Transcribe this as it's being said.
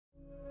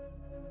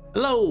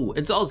Hello,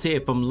 it's Oz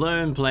here from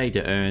Learn, Play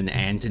to Earn,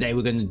 and today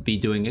we're going to be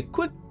doing a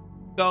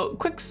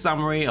quick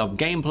summary of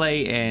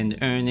gameplay and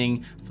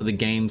earning for the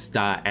game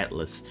Star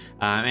Atlas.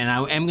 And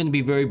I am going to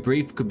be very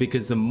brief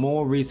because the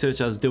more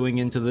research I was doing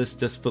into this,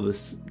 just for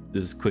this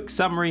quick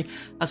summary,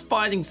 I was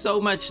finding so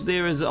much.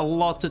 There is a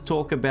lot to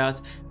talk about,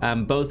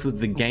 both with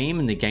the game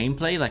and the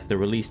gameplay, like the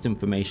released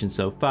information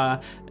so far,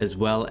 as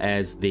well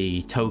as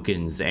the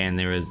tokens, and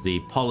there is the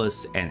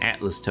POLIS and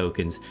ATLAS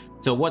tokens.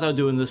 So what I'll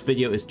do in this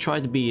video is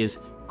try to be as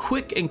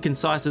quick and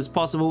concise as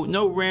possible,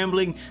 no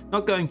rambling,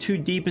 not going too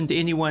deep into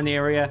any one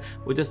area.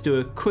 We'll just do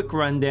a quick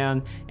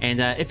rundown,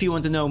 and if you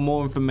want to know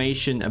more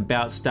information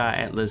about Star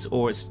Atlas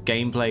or its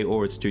gameplay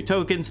or its two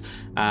tokens,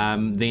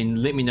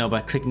 then let me know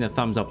by clicking the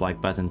thumbs up like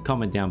button,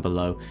 comment down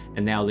below,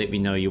 and now let me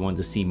know you want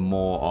to see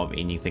more of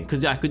anything,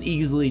 because I could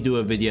easily do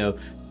a video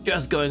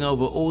just going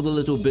over all the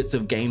little bits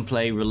of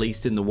gameplay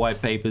released in the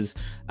white papers,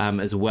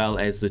 as well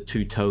as the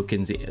two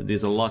tokens.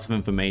 There's a lot of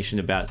information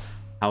about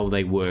how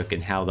they work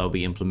and how they'll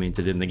be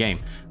implemented in the game.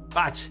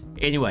 But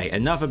anyway,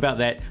 enough about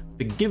that.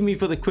 Forgive me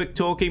for the quick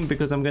talking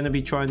because I'm going to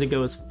be trying to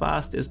go as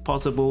fast as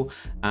possible,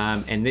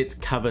 and let's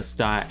cover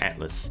Star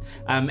Atlas.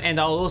 And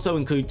I'll also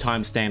include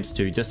timestamps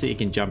too, just so you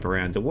can jump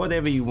around to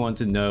whatever you want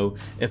to know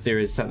if there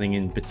is something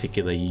in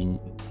particular you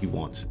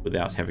want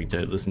without having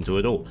to listen to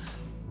it all.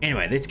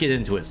 Anyway, let's get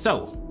into it.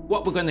 So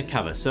what we're going to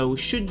cover. So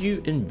should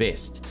you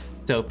invest?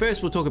 So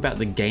first we'll talk about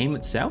the game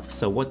itself.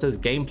 So what does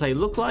gameplay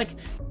look like,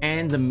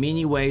 and the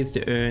many ways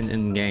to earn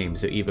in game,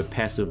 so either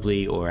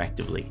passively or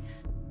actively.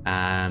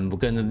 We're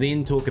going to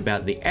then talk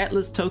about the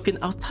Atlas token.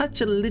 I'll touch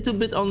a little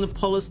bit on the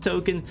POLIS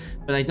token,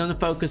 but I don't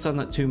focus on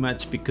it too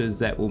much because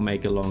that will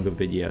make a longer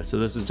video. So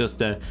this is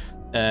just a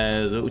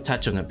little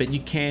touch on it, but you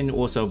can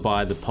also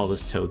buy the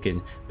POLIS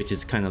token, which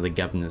is kind of the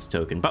governance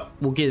token, but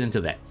we'll get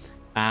into that.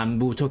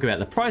 We'll talk about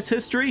the price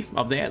history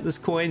of the Atlas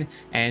coin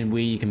and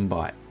where you can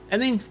buy it.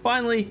 And then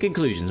finally,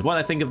 conclusions. What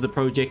I think of the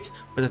project,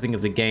 what I think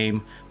of the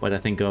game, what I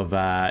think of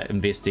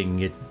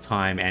investing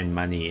time and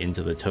money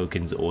into the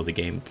tokens or the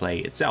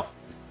gameplay itself.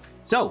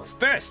 So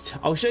first,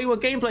 I'll show you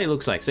what gameplay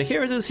looks like. So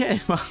here it is here.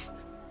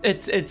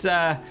 It's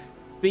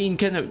been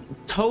kind of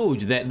told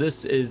that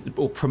this is,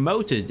 or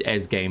promoted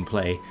as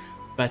gameplay,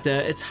 but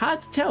it's hard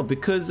to tell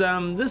because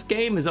this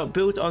game is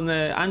built on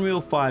the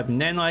Unreal 5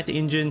 Nanite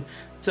engine,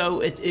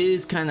 so it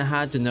is kind of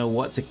hard to know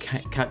what's a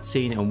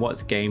cutscene and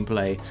what's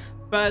gameplay.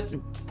 But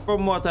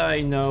from what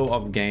I know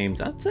of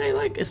games, I'd say,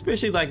 like,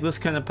 especially like this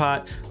kind of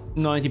part,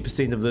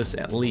 90% of this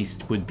at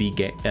least would be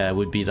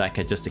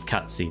like just a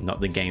cutscene, not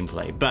the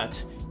gameplay.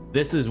 But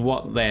this is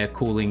what they're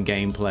calling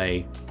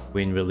gameplay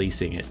when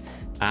releasing it.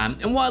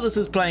 And while this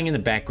is playing in the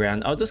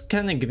background, I'll just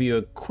kind of give you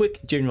a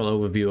quick general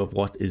overview of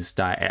what is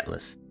Star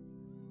Atlas.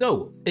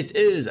 So it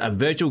is a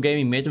virtual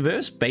gaming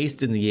metaverse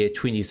based in the year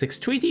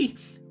 2620.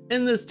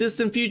 In this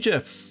distant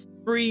future,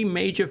 three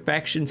major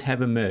factions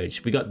have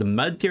emerged. We got the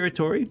Mud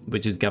Territory,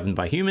 which is governed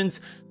by humans.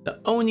 The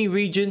Oni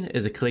region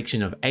is a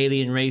collection of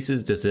alien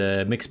races, just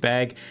a mixed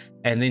bag.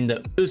 And then the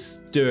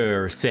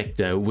Ustur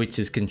sector, which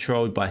is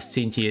controlled by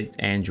sentient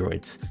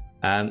androids.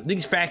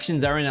 These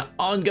factions are in an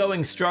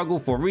ongoing struggle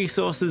for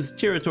resources,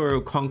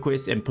 territorial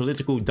conquest, and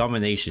political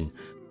domination.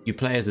 You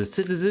play as a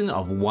citizen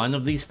of one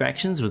of these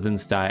factions within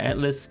Star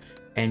Atlas,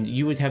 and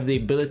you would have the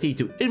ability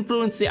to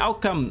influence the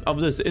outcome of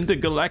this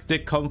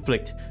intergalactic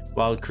conflict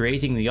while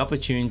creating the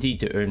opportunity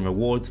to earn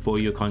rewards for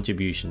your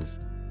contributions.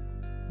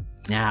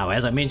 Now,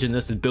 as I mentioned,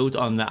 this is built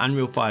on the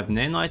Unreal 5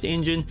 Nanite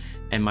engine,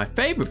 and my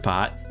favorite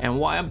part, and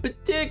why I'm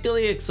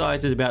particularly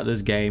excited about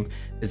this game,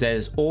 is that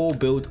it's all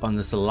built on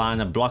the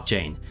Solana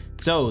blockchain.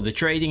 So the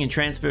trading and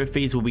transfer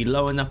fees will be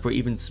low enough for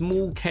even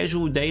small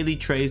casual daily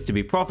trades to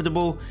be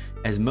profitable,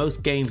 as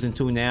most games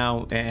until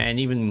now, and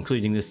even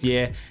including this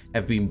year,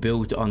 have been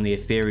built on the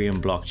Ethereum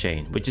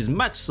blockchain, which is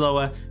much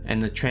slower,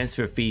 and the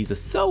transfer fees are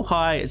so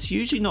high it's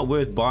usually not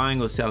worth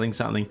buying or selling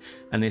something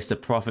unless the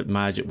profit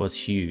margin was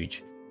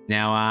huge.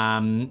 Now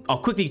I'll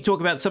quickly talk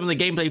about some of the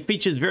gameplay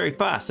features very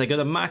fast. I got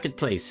a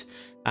marketplace,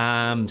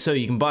 so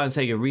you can buy and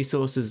sell your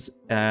resources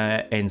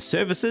and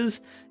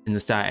services in the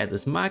Star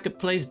Atlas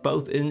marketplace,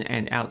 both in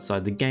and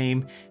outside the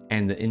game,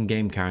 and the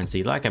in-game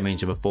currency, like I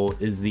mentioned before,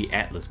 is the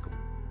Atlas coin.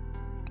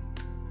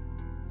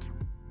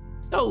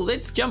 So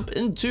let's jump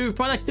into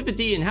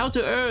productivity and how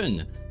to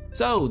earn.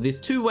 So there's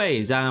two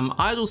ways,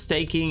 idle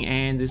staking,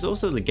 and there's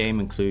also the game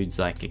includes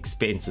like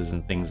expenses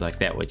and things like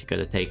that, which you got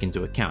to take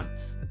into account.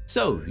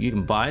 So you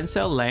can buy and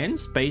sell land,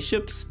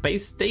 spaceships,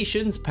 space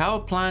stations, power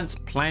plants,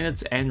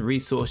 planets, and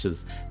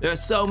resources. There are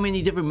so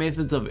many different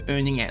methods of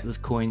earning Atlas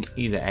coin,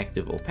 either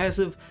active or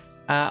passive.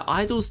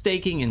 Idle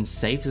staking in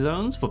safe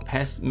zones for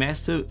passive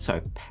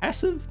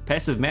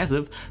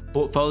massive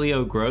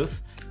portfolio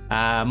growth.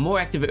 more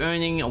active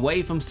earning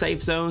away from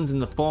safe zones in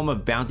the form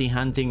of bounty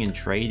hunting and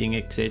trading,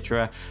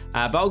 etc.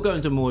 But I'll go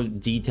into more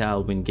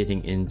detail when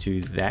getting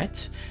into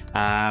that.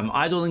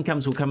 Idle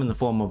incomes will come in the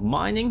form of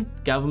mining,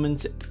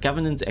 governance,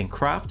 and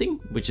crafting,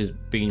 which has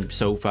been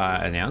so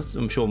far announced.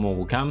 I'm sure more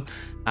will come.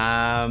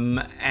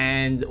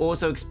 And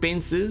also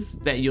expenses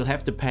that you'll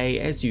have to pay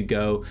as you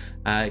go.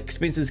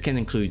 Expenses can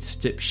include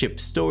ship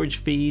storage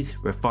fees,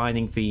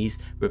 refining fees,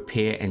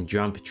 repair and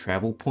jump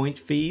travel point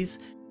fees.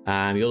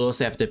 You'll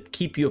also have to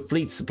keep your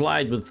fleet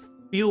supplied with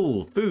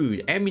fuel,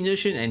 food,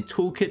 ammunition, and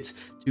toolkits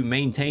to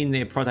maintain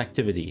their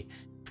productivity.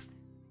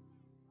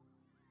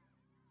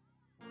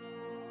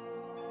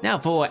 Now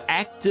for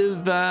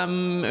active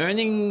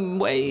earning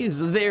ways,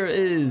 there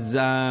is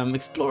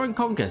explore and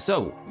conquer.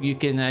 So you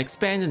can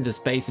expand into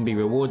space and be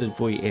rewarded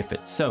for your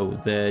efforts. So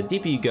the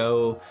deeper you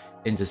go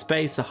into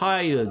space, the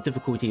higher the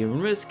difficulty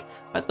and risk,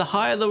 but the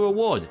higher the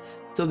reward.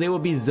 So there will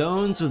be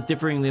zones with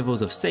differing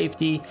levels of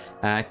safety.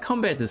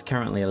 Combat is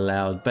currently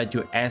allowed, but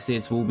your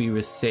assets will be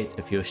reset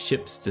if your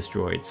ship's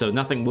destroyed. So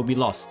nothing will be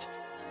lost.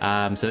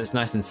 So it's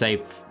nice and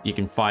safe. You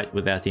can fight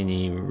without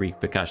any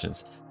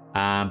repercussions.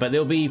 But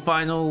there'll be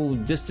final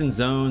distant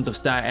zones of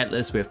Star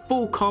Atlas where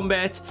full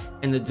combat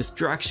and the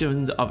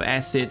destruction of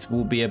assets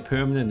will be a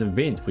permanent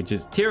event, which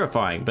is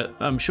terrifying, but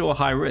I'm sure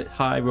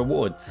high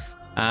reward.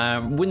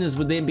 Winners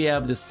would then be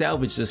able to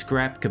salvage the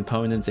scrap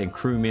components and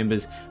crew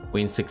members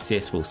when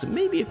successful. So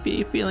maybe if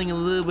you're feeling a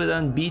little bit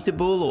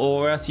unbeatable,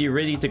 or else you're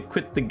ready to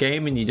quit the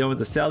game and you don't want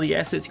to sell the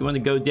assets, you want to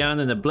go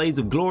down in a blaze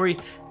of glory,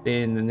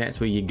 then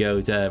that's where you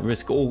go to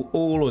risk all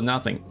or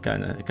nothing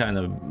kind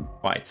of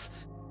fights.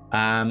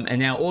 And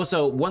now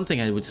also one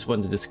thing I just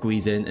wanted to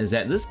squeeze in is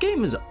that this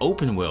game is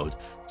open world.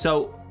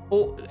 So,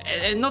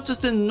 and not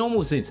just in the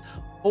normal sense,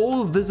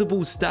 all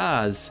visible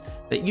stars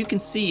that you can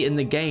see in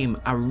the game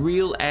are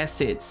real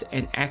assets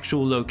and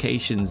actual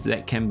locations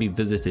that can be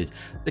visited.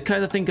 The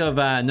kind of think of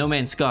No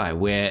Man's Sky,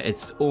 where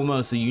it's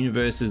almost, the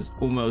universe is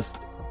almost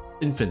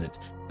infinite.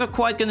 Not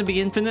quite going to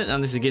be infinite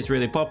unless it gets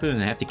really popular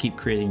and I have to keep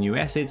creating new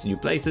assets, new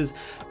places,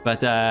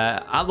 but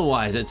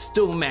otherwise it's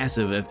still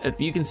massive.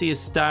 If you can see a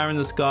star in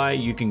the sky,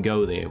 you can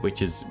go there,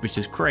 which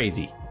is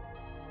crazy.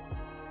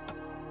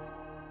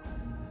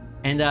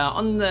 And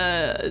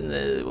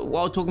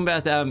while talking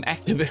about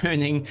active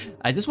earning,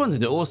 I just wanted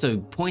to also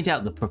point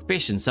out the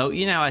profession. So,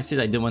 you know, I said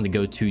I didn't want to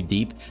go too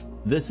deep.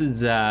 This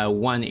is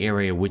one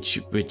area which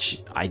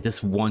I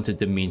just wanted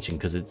to mention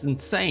because it's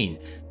insane.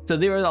 So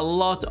there are a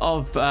lot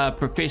of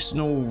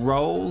professional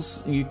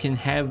roles you can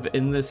have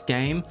in this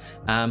game.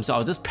 So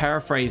I'll just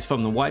paraphrase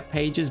from the white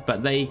pages,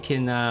 but they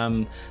can,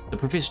 the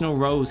professional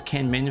roles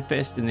can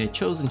manifest in their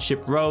chosen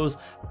ship roles.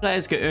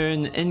 Players can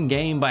earn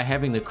in-game by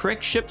having the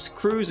correct ships,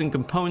 crews, and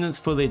components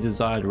for their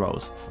desired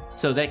roles.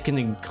 So that can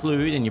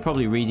include, and you're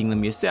probably reading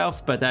them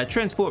yourself, but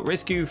transport,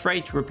 rescue,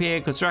 freight, repair,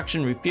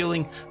 construction,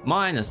 refueling,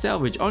 miner,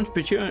 salvage,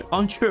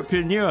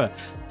 entrepreneur,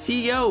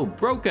 CEO,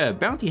 broker,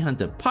 bounty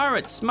hunter,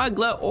 pirate,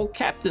 smuggler, or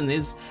captain.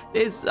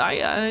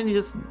 I only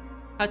just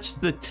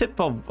touched the tip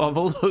of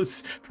all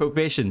those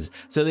professions.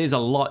 So there's a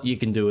lot you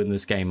can do in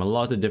this game, a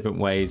lot of different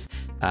ways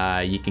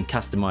you can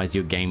customize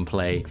your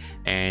gameplay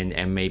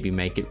and maybe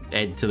make it,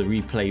 add to the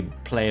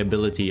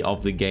replayability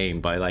of the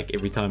game by, like,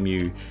 every time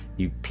you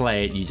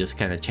play it, you just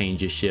kind of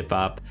change your ship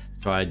up,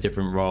 try a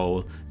different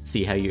role,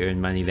 see how you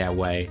earn money that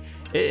way.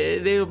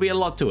 There'll be a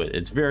lot to it.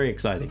 It's very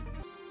exciting.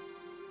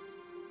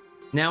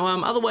 Now,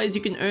 other ways you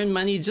can earn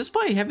money just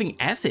by having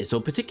assets, or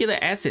particular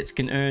assets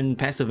can earn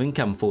passive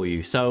income for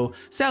you. So,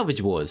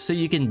 salvage wars. So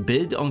you can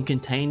bid on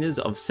containers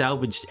of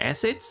salvaged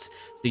assets.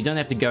 So you don't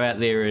have to go out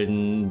there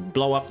and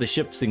blow up the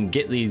ships and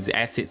get these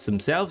assets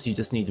themselves. You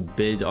just need to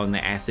bid on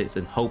the assets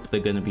and hope they're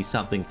going to be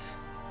something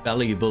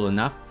valuable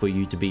enough for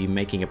you to be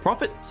making a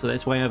profit. So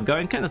that's why I'm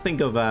going. Kind of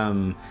think of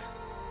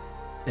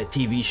that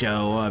TV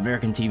show,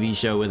 American TV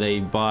show, where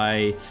they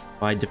buy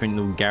different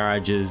little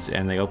garages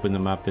and they open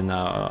them up, and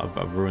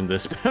I've ruined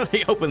this, but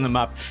they open them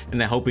up and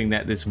they're hoping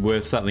that it's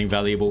worth something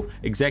valuable,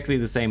 exactly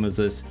the same as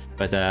this,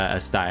 but a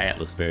Star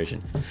Atlas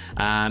version.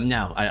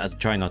 Now I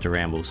try not to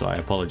ramble, so I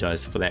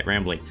apologize for that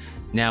rambling.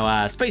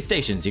 Now, space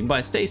stations. You can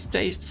buy space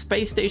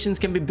stations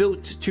can be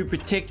built to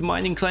protect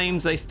mining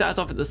claims. They start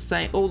off at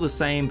all the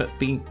same, but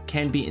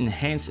can be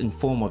enhanced in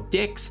form of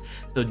decks.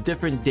 So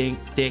different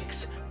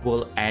decks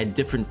will add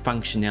different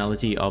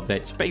functionality of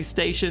that space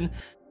station.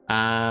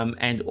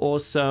 And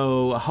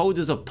also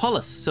holders of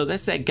POLIS. So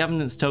that's that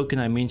governance token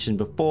I mentioned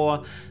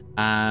before.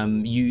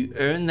 You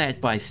earn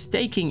that by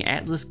staking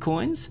Atlas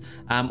coins,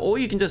 or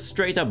you can just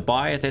straight up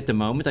buy it at the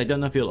moment. I don't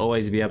know if you'll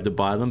always be able to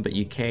buy them, but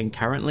you can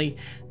currently.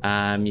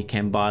 You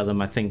can buy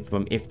them, I think,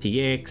 from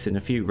FTX and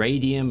a few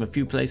Raydium, a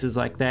few places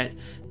like that.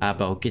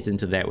 But I'll get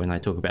into that when I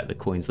talk about the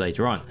coins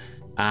later on.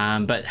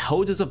 But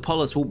holders of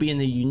POLIS will be in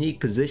a unique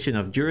position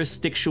of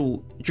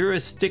jurisdictional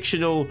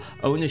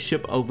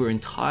ownership over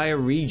entire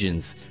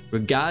regions,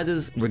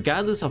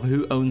 regardless of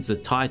who owns the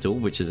title,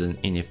 which is an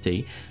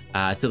NFT.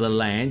 to the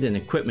land and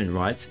equipment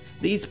rights,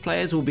 these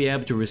players will be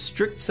able to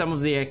restrict some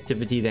of the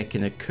activity that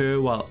can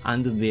occur while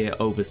under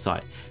their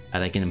oversight.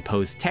 They can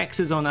impose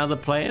taxes on other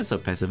players, so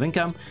passive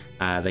income.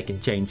 They can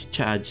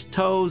charge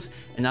tolls,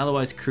 and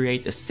otherwise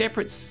create a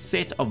separate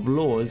set of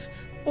laws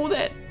for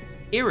that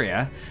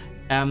area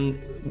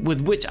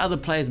with which other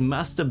players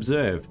must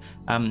observe.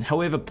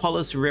 However,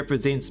 polis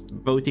represents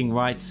voting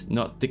rights,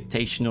 not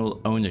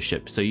dictational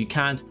ownership. So you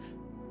can't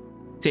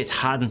set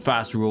hard and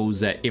fast rules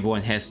that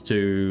everyone has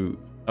to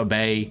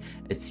obey.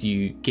 It's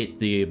you get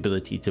the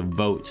ability to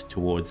vote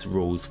towards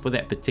rules for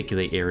that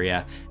particular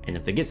area, and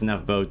if there gets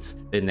enough votes,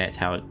 then that's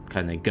how it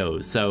kind of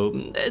goes. So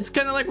it's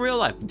kind of like real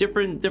life.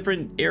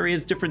 Different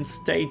areas, different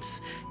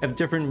states have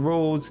different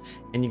rules,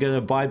 and you got to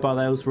abide by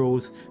those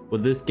rules.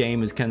 Well, this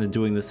game is kind of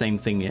doing the same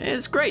thing.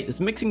 It's great. It's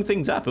mixing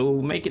things up. It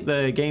will make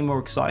the game more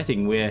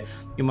exciting, where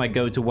you might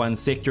go to one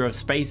sector of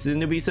space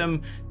and there'll be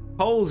some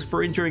holes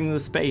for entering the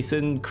space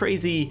and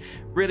crazy,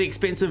 really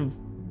expensive,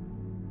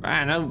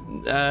 I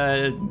don't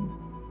know,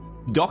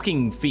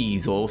 docking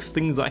fees or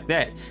things like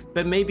that.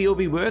 But maybe it'll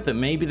be worth it.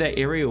 Maybe that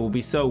area will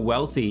be so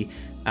wealthy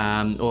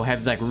or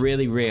have like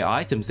really rare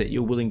items that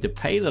you're willing to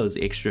pay those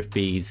extra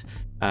fees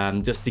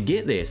just to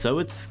get there. So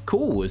it's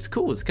cool. It's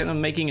cool. It's kind of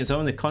making its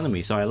own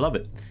economy. So I love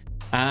it.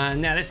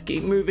 Now let's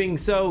keep moving.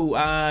 So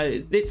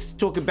let's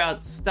talk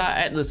about Star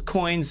Atlas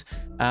coins.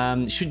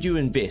 Should you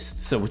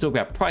invest? So we'll talk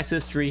about price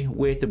history,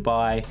 where to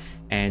buy,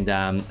 and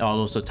I'll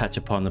also touch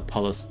upon the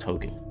Polis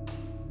token.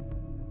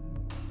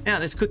 Now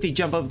let's quickly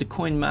jump over to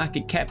coin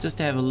market cap just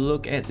to have a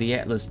look at the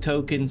Atlas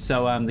token.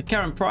 So the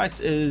current price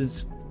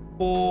is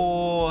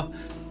for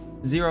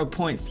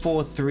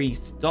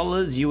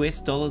 $0.43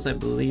 US dollars, I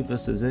believe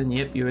this is in.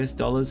 Yep, US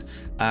dollars.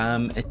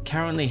 It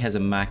currently has a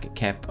market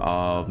cap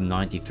of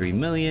 93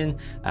 million,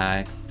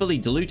 fully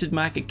diluted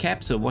market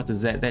cap. So what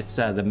is that? That's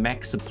the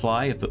max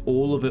supply. If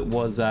all of it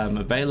was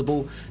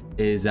available,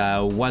 is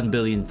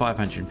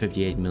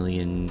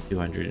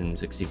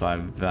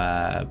 1,558,265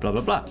 blah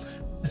blah blah.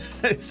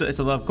 So it's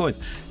a lot of coins.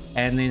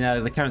 And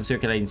then the current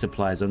circulating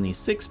supply is only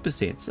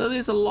 6%, so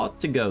there's a lot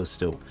to go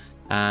still.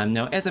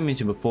 Now, as I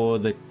mentioned before,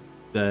 the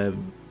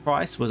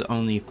price was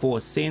only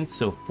 4 cents,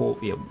 so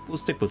we'll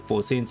stick with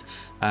 4 cents.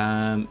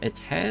 It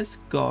has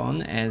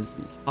gone as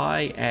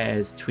high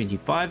as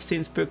 25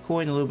 cents per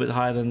coin, a little bit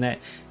higher than that,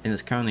 and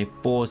it's currently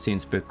 4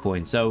 cents per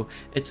coin. So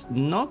it's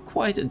not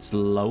quite its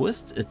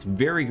lowest. It's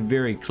very,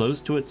 very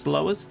close to its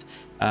lowest,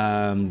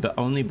 but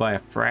only by a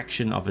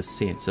fraction of a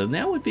cent. So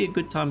now would be a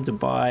good time to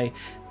buy.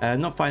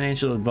 Not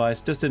financial advice,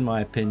 just in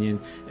my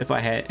opinion. If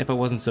I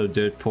wasn't so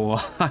dirt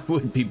poor, I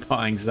would be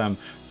buying some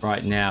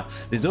right now.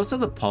 There's also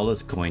the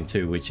Polis coin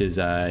too, which is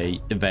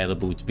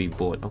available to be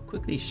bought. I'll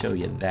quickly show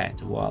you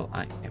that while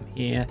I am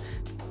here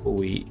before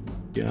we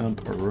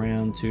jump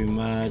around too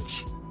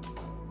much.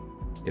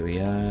 There we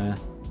are.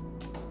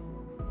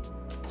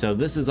 So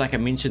this is, like I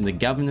mentioned, the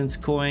governance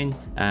coin,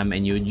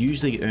 and you would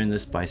usually earn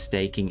this by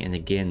staking. And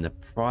again, the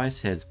price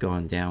has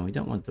gone down. We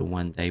don't want the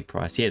one-day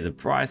price. Yeah, the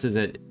price is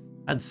at,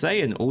 I'd say,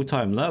 an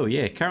all-time low.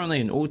 Yeah,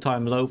 currently an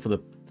all-time low for the.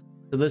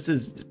 So this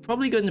is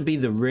probably going to be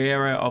the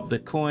rarer of the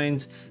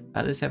coins.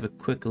 Let's have a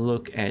quick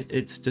look at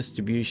its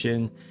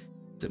distribution.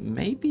 So it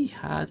may be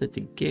harder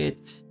to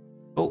get.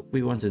 Oh,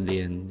 we wanted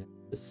the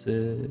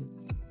analysis.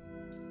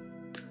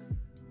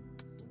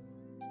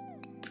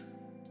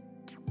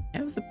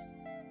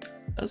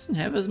 Doesn't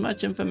have as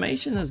much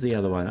information as the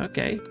other one.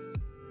 Okay.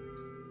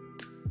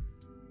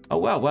 Oh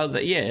well,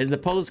 the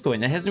Polis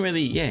coin, it hasn't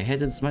really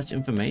had as much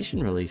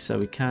information really, so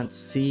we can't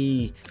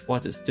see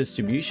what its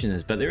distribution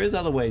is, but there is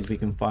other ways we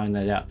can find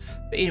that out.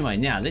 But anyway,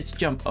 now let's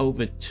jump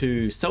over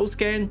to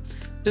SoulScan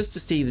just to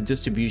see the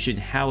distribution,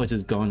 how it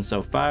has gone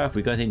so far, if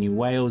we got any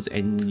whales.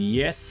 And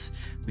yes,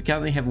 we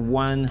currently have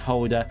one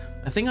holder.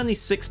 I think only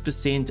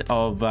 6%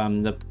 of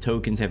the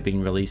tokens have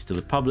been released to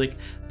the public,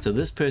 so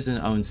this person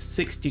owns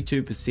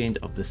 62%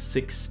 of the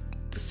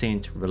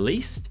 6%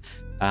 released.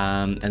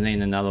 And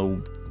then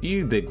another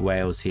few big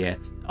whales here.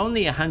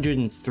 Only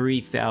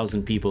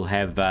 103,000 people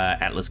have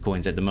Atlas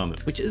coins at the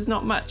moment, which is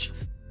not much.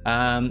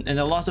 And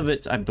a lot of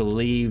it, I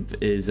believe,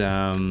 is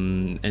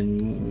and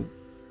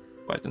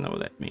I don't know what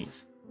that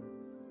means.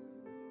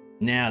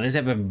 Now let's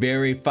have a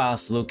very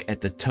fast look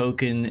at the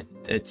token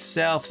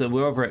itself. So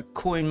we're over at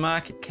Coin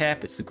Market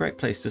Cap. It's a great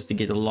place just to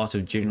get a lot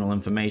of general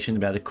information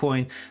about a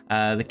coin.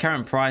 The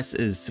current price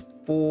is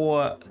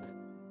 4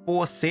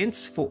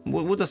 cents.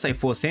 We'll just say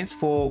 4 cents,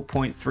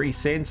 4.3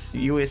 cents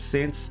US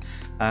cents.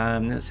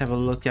 Let's have a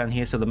look down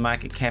here. So the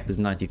market cap is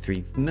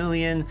 93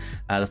 million.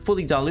 The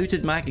fully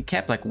diluted market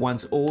cap, like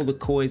once all the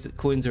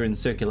coins are in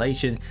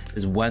circulation,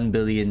 is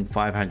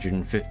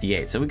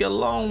 1,558,000,000. So we've got a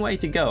long way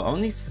to go.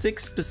 Only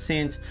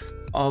 6%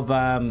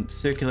 of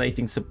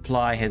circulating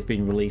supply has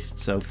been released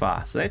so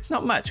far, so that's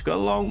not much. We've got a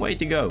long way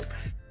to go.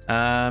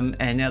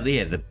 And now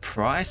the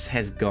price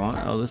has gone.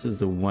 Oh, this is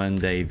the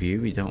one-day view.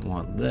 We don't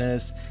want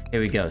this.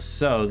 Here we go.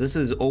 So this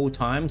is all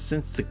time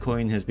since the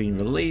coin has been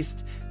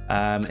released.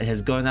 It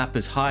has gone up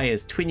as high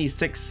as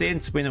 26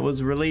 cents when it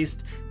was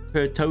released.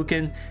 per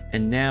token,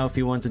 and now if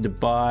you wanted to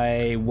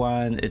buy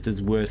one, it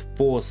is worth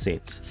 4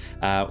 cents.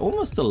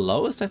 Almost the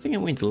lowest. I think it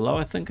went low.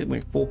 I think it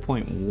went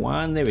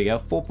 4.1. There we go,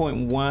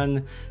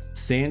 4.1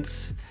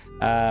 cents.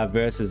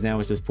 Versus now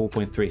it's just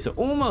 4.3, so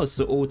almost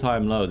the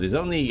all-time low. There's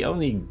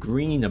only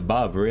green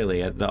above,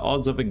 really. The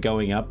odds of it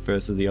going up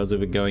versus the odds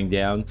of it going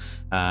down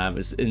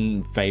is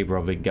in favor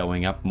of it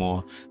going up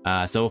more.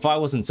 So if I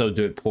wasn't so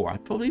dirt poor,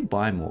 I'd probably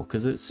buy more,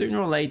 because sooner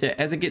or later,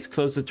 as it gets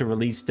closer to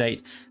release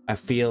date, I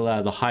feel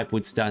the hype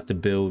would start to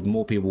build,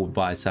 more people would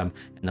buy some,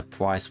 and the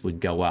price would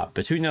go up.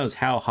 But who knows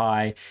how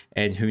high,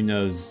 and who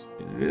knows,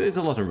 there's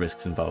a lot of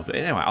risks involved.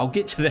 Anyway, I'll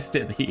get to that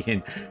at the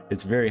end.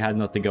 It's very hard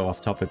not to go off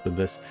topic with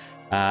this.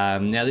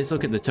 Now let's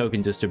look at the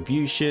token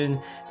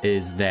distribution.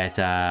 Is that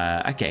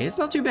okay, it's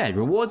not too bad.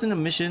 Rewards in the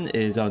mission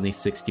is only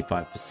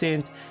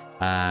 65%.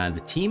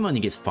 The team only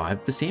gets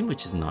 5%,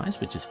 which is nice,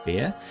 which is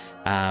fair.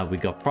 We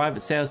got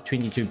private sales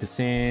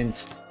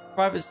 22%.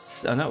 Private,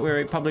 not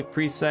very public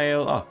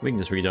pre-sale. Oh, we can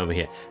just read over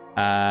here.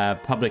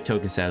 Public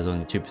token sales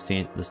only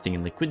 2%. Listing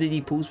and liquidity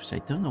pools, which I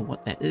don't know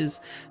what that is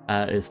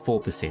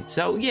 4%.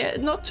 So yeah,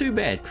 not too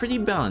bad. Pretty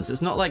balanced.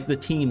 It's not like the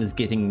team is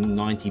getting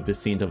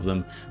 90% of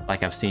them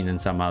like I've seen in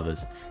some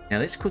others. Now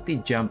let's quickly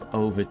jump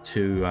over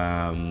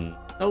to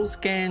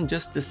Scan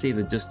just to see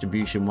the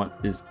distribution, what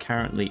is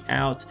currently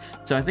out.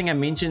 So I think I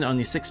mentioned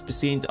only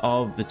 6%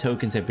 of the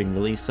tokens have been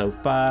released so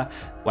far.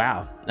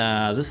 Wow,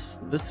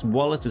 this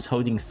wallet is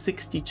holding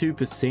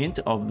 62%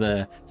 of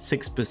the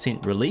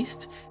 6%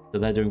 released. So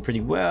they're doing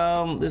pretty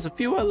well. There's a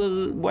few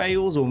other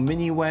whales or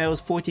mini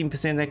whales.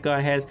 14% that guy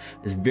has.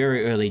 It's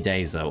very early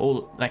days though.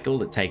 All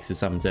it takes is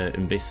someone to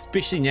invest,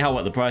 especially now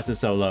what the price is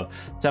so low.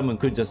 Someone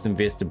could just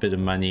invest a bit of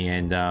money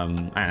and I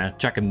don't know,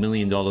 chuck $1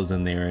 million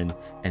in there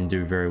and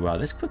do very well.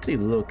 Let's quickly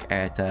look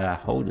at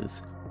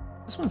holders.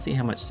 I just want to see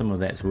how much some of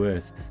that's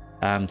worth.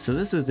 So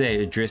this is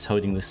their address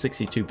holding the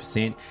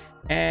 62%,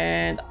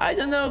 and I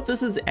don't know if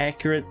this is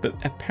accurate, but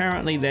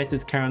apparently that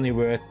is currently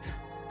worth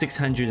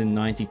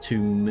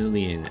 692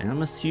 million, and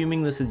I'm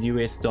assuming this is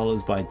US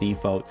dollars by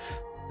default.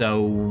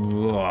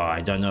 So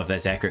I don't know if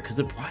that's accurate, because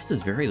the price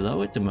is very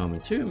low at the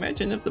moment too.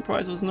 Imagine if the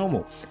price was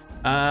normal.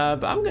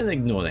 But I'm going to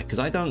ignore that because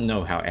I don't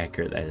know how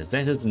accurate that is.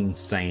 That is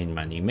insane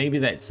money. Maybe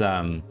that's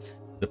the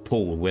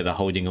pool where they're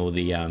holding all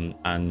the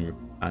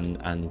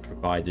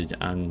unprovided,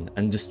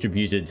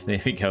 undistributed,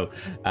 there we go,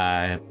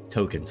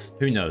 tokens.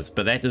 Who knows?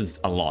 But that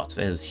is a lot.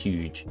 That is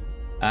huge.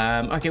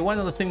 Okay, one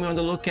other thing we want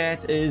to look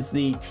at is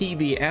the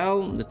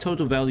TVL, the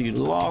total value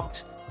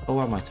locked. Oh,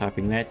 why am I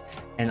typing that?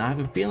 And I have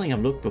a feeling I've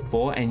looked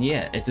before, and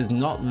yeah, it is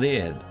not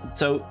there.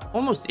 So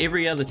almost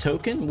every other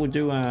token will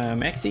do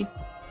maxi.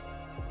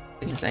 I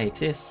think it's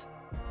AXS. Is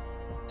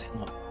it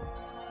not?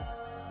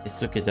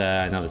 Let's look at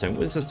another token.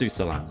 Let's just do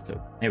Solana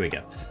token. There we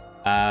go.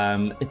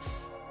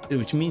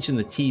 Which mentioned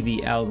the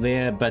TVL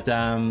there, but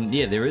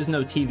yeah, there is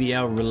no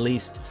TVL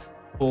released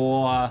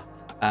for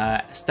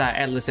Star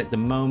Atlas at the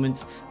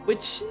moment,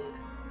 which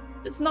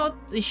it's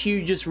not the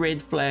hugest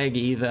red flag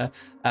either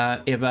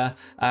ever.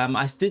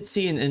 I did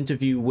see an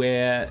interview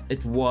where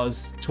it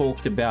was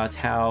talked about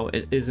how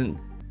it isn't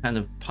kind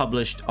of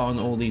published on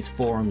all these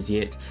forums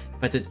yet,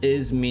 but it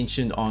is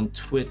mentioned on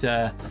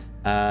Twitter.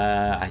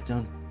 I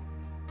don't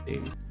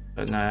think,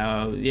 but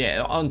no,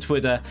 yeah, on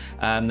Twitter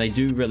they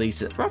do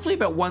release it roughly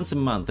about once a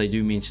month. They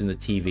do mention the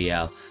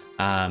TVL.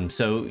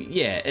 So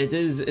yeah,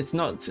 it's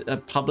not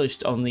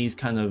published on these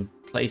kind of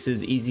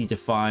places, easy to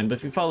find, but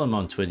if you follow them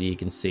on Twitter you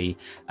can see.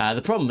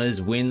 The problem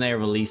is when they're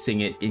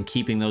releasing it and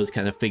keeping those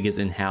kind of figures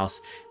in-house,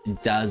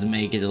 it does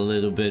make it a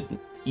little bit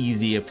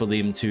easier for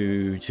them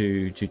to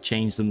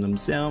change them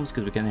themselves,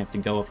 because we're gonna have to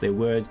go off their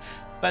word.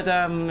 But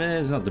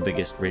it's not the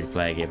biggest red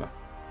flag ever.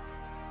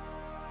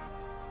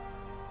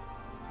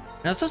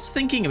 I was just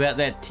thinking about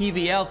that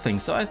TVL thing,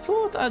 so I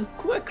thought I'd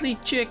quickly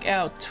check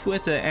out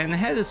Twitter and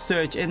had a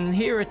search, and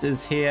here it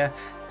is here.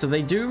 So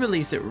they do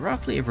release it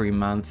roughly every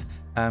month.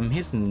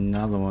 Here's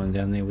another one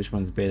down there. Which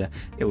one's better?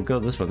 Yeah, we'll go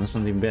with this one. This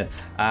one's even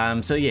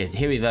better. So yeah,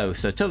 here we go.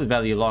 So total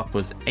value locked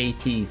was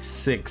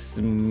 86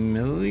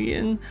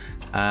 million.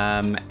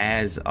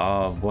 As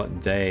of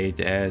what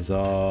date? As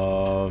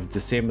of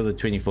December the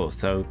 24th.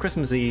 So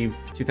Christmas Eve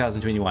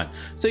 2021.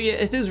 So yeah,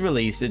 it is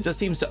released. It just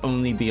seems to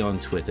only be on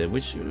Twitter,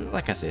 which,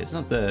 like I said, it's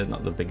not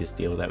the biggest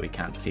deal that we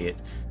can't see it.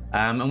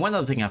 And one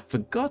other thing I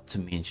forgot to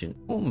mention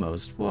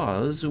almost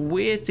was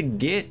where to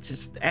get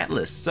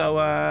Atlas. So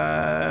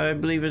I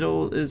believe it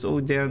all is all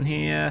down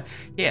here.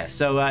 Yeah,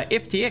 so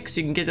FTX,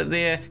 you can get it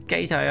there.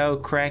 Gate.io,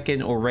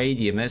 Kraken, or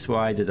Raydium. That's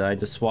why I did it. I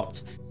just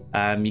swapped.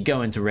 You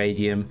go into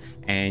Raydium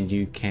and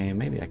you can,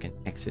 maybe I can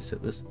access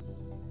it this.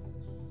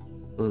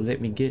 Well, let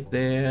me get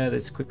there.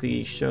 Let's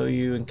quickly show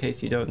you in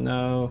case you don't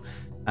know.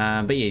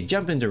 But yeah,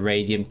 jump into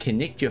Raydium,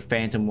 connect your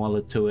Phantom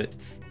wallet to it,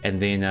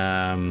 and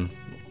then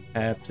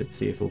let's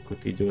see if we'll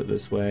quickly do it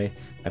this way.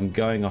 I'm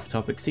going off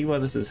topic. See why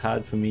this is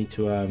hard for me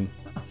to oh,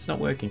 it's not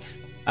working.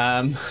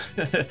 I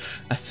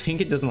think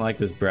it doesn't like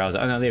this browser.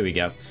 Oh no, there we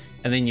go.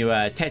 And then you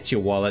attach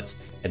your wallet,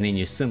 and then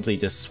you simply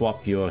just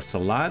swap your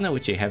Solana,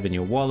 which you have in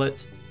your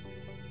wallet.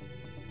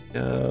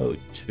 go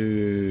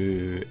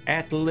to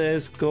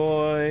Atlas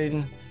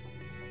coin.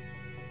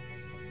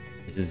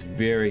 This is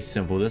very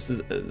simple. This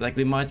is like,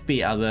 there might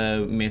be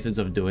other methods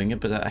of doing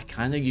it, but I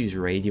kind of use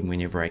Raydium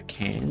whenever I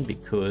can,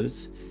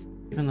 because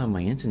even though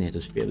my internet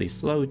is fairly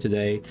slow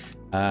today,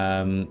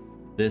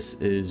 this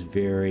is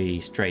very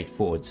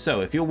straightforward.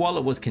 So if your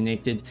wallet was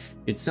connected,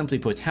 you'd simply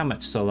put how much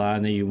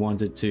Solana you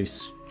wanted to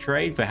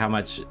trade for how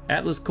much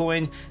Atlas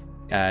coin.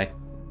 Then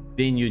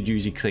you'd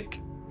usually click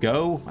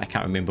go. I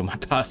can't remember my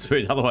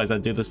password, otherwise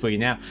I'd do this for you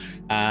now.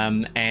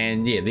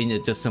 And yeah, then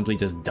it just simply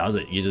just does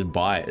it. You just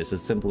buy it. It's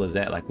as simple as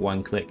that, like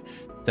one click.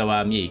 So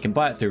yeah, you can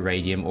buy it through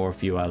Raydium or a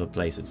few other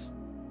places.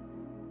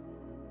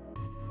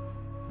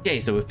 Okay,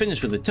 so we're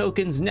finished with the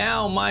tokens.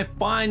 Now my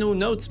final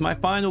notes, my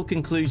final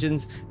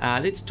conclusions.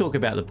 Let's talk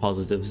about the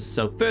positives.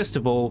 So first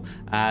of all,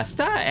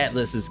 Star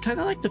Atlas is kind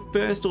of like the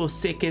first or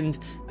second,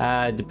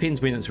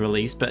 depends when it's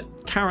released,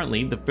 but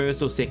currently the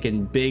first or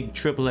second big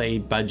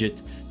AAA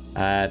budget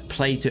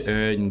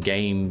play-to-earn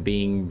game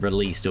being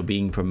released or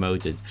being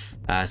promoted.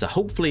 So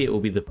hopefully it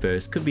will be the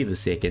first, could be the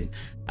second,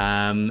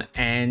 and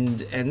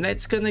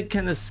that's gonna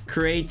kind of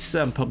create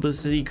some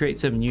publicity, create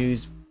some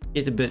news,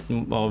 get a bit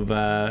of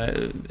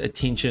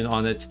attention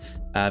on it,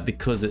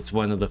 because it's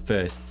one of the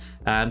first.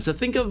 So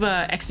think of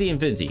Axie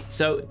Infinity.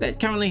 So that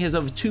currently has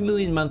over 2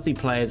 million monthly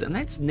players, and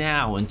that's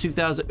now in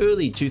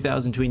early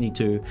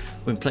 2022,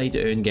 when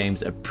play-to-earn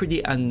games are a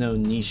pretty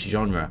unknown niche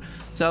genre.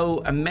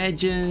 So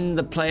imagine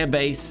the player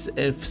base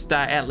if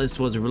Star Atlas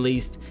was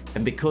released,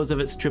 and because of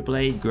its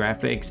AAA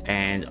graphics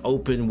and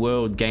open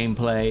world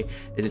gameplay,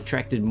 it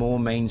attracted more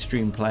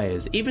mainstream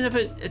players. Even if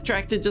it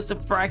attracted just a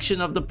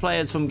fraction of the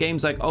players from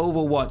games like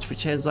Overwatch,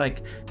 which has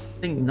like,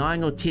 I think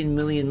 9 or 10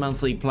 million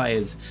monthly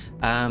players,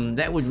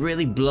 that would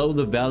really blow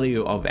the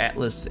value of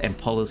Atlas and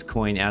POLIS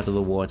coin out of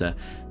the water.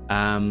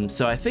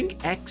 So I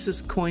think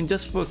Axis coin,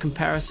 just for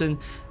comparison,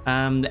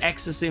 the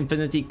Axis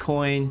Infinity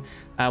coin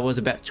was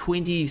about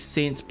 20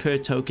 cents per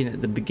token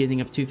at the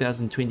beginning of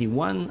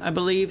 2021, I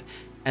believe.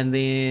 And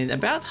then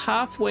about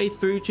halfway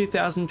through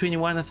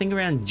 2021, I think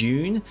around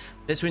June,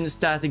 that's when it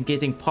started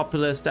getting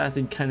popular,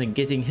 started kind of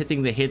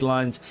hitting the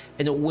headlines,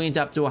 and it went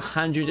up to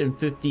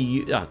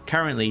 150,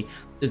 currently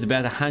is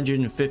about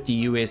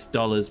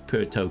 $150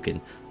 per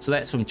token. So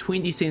that's from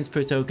 20 cents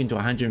per token to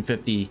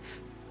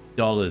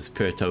 $150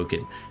 per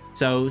token.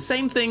 So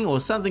same thing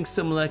or something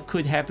similar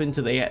could happen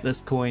to the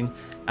Atlas coin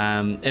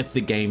if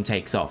the game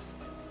takes off.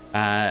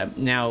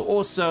 Now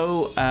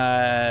also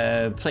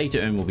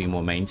play-to-earn will be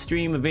more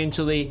mainstream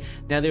eventually.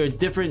 Now there are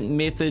different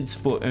methods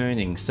for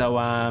earning. So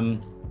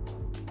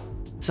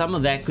some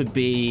of that could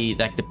be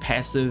like the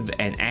passive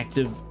and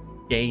active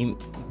game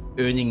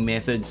earning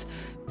methods.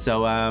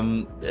 So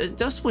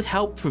this would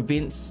help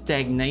prevent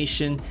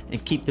stagnation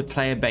and keep the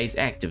player base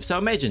active. So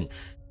imagine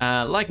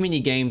like many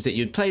games that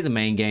you'd play the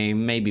main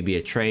game, maybe be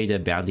a trader,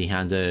 bounty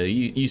hunter,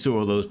 you saw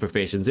all those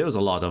professions, there was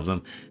a lot of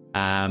them.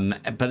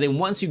 But then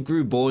once you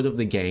grew bored of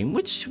the game,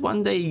 which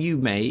one day you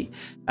may,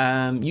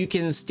 you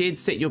can instead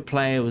set your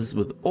players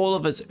with all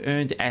of its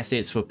earned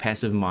assets for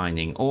passive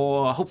mining,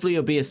 or hopefully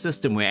it'll be a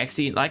system where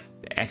like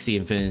Axie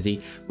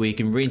Infinity, where you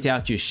can rent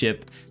out your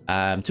ship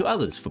to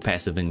others for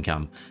passive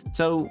income.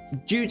 So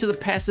due to the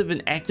passive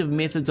and active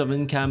methods of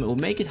income, it will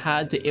make it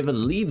hard to ever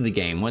leave the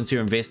game once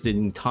you're invested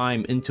in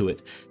time into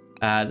it.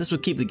 This will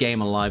keep the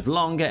game alive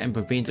longer and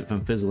prevent it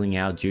from fizzling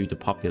out due to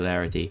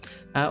popularity.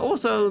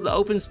 Also, the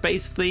open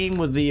space theme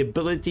with the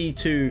ability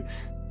to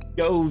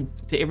go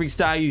to every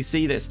star you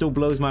see, that still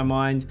blows my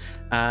mind.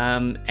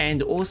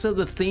 And also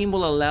the theme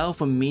will allow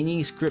for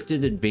many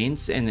scripted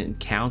events and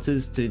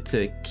encounters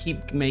to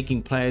keep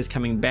making players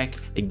coming back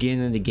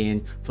again and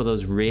again for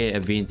those rare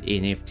event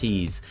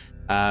NFTs.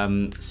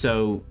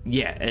 So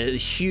yeah, a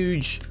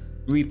huge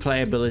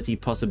replayability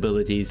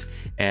possibilities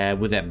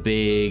with that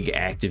big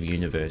active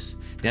universe.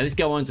 Now let's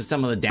go on to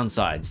some of the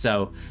downsides.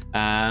 So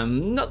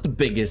not the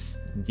biggest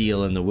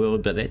deal in the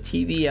world, but that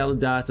TVL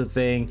data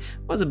thing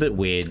was a bit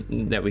weird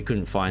that we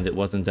couldn't find. It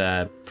wasn't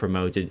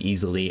promoted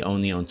easily,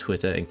 only on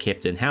Twitter and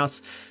kept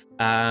in-house.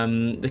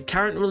 The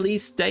current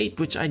release date,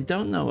 which I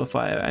don't know if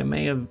I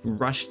may have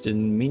rushed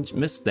and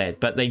missed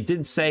that, but they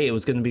did say it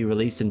was going to be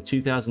released in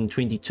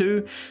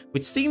 2022,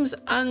 which seems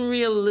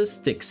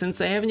unrealistic since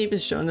they haven't even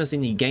shown us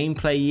any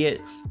gameplay yet,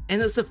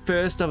 and it's the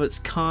first of its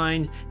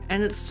kind,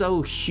 and it's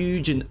so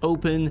huge and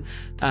open.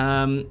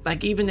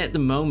 Like even at the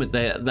moment,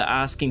 they're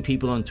asking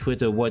people on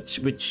Twitter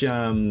which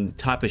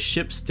type of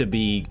ships to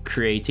be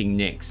creating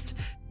next.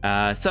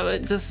 So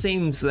it just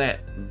seems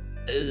that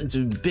it's a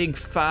big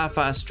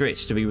far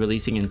stretch to be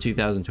releasing in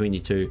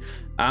 2022.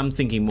 I'm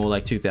thinking more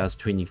like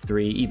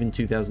 2023, even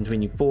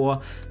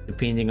 2024,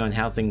 depending on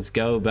how things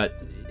go.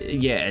 But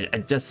yeah,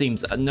 it just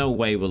seems no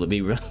way will it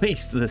be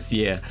released this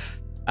year.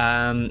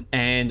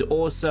 And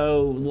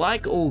also,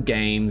 like all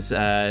games,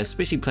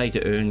 especially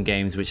play-to-earn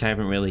games, which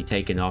haven't really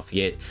taken off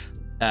yet,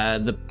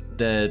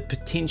 the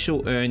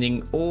potential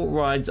earning all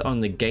rides on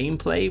the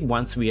gameplay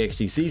once we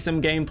actually see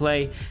some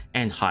gameplay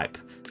and hype.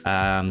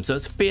 So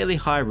it's fairly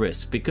high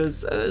risk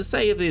because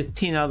say if there's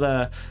 10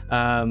 other,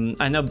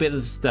 I know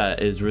Bethesda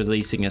is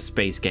releasing a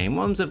space game.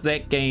 What if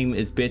that game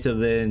is better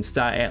than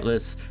Star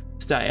Atlas?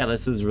 Star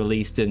Atlas is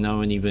released and no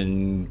one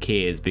even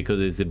cares because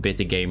there's a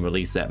better game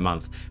released that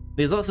month.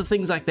 There's lots of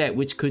things like that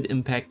which could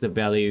impact the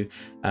value,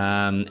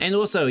 and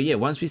also, yeah,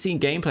 once we see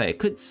gameplay, it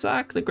could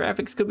suck. The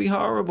graphics could be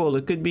horrible.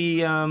 It could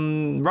be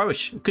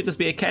rubbish. It could just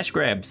be a cash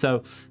grab.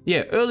 So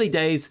yeah, early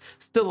days,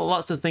 still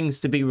lots of things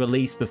to be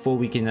released before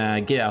we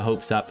can get our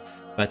hopes up.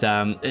 But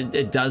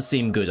it does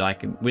seem good.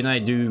 Like when I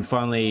do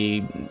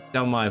finally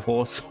sell my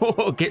horse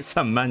or get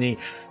some money,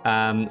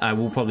 I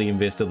will probably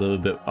invest a little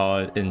bit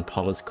in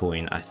Polis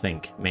coin. I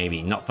think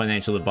maybe not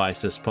financial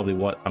advice. That's probably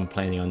what I'm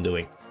planning on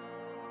doing.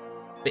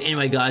 But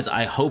anyway, guys,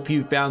 I hope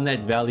you found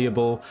that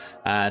valuable.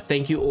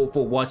 Thank you all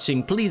for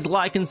watching. Please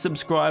like and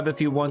subscribe if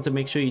you want to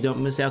make sure you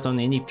don't miss out on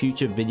any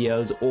future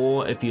videos.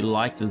 Or if you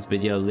like this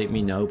video, let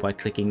me know by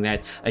clicking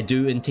that. I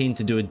do intend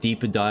to do a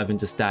deeper dive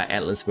into Star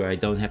Atlas where I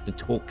don't have to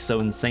talk so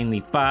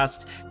insanely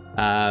fast.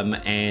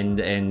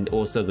 And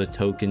also the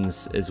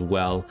tokens as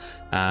well.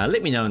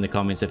 Let me know in the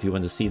comments if you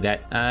want to see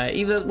that.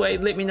 Either way,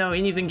 let me know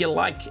anything you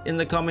like in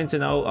the comments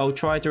and I'll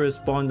try to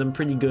respond. I'm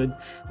pretty good.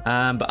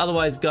 But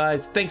otherwise,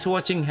 guys, thanks for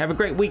watching. Have a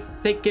great week.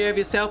 Take care of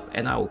yourself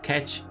and I will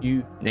catch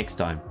you next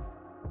time.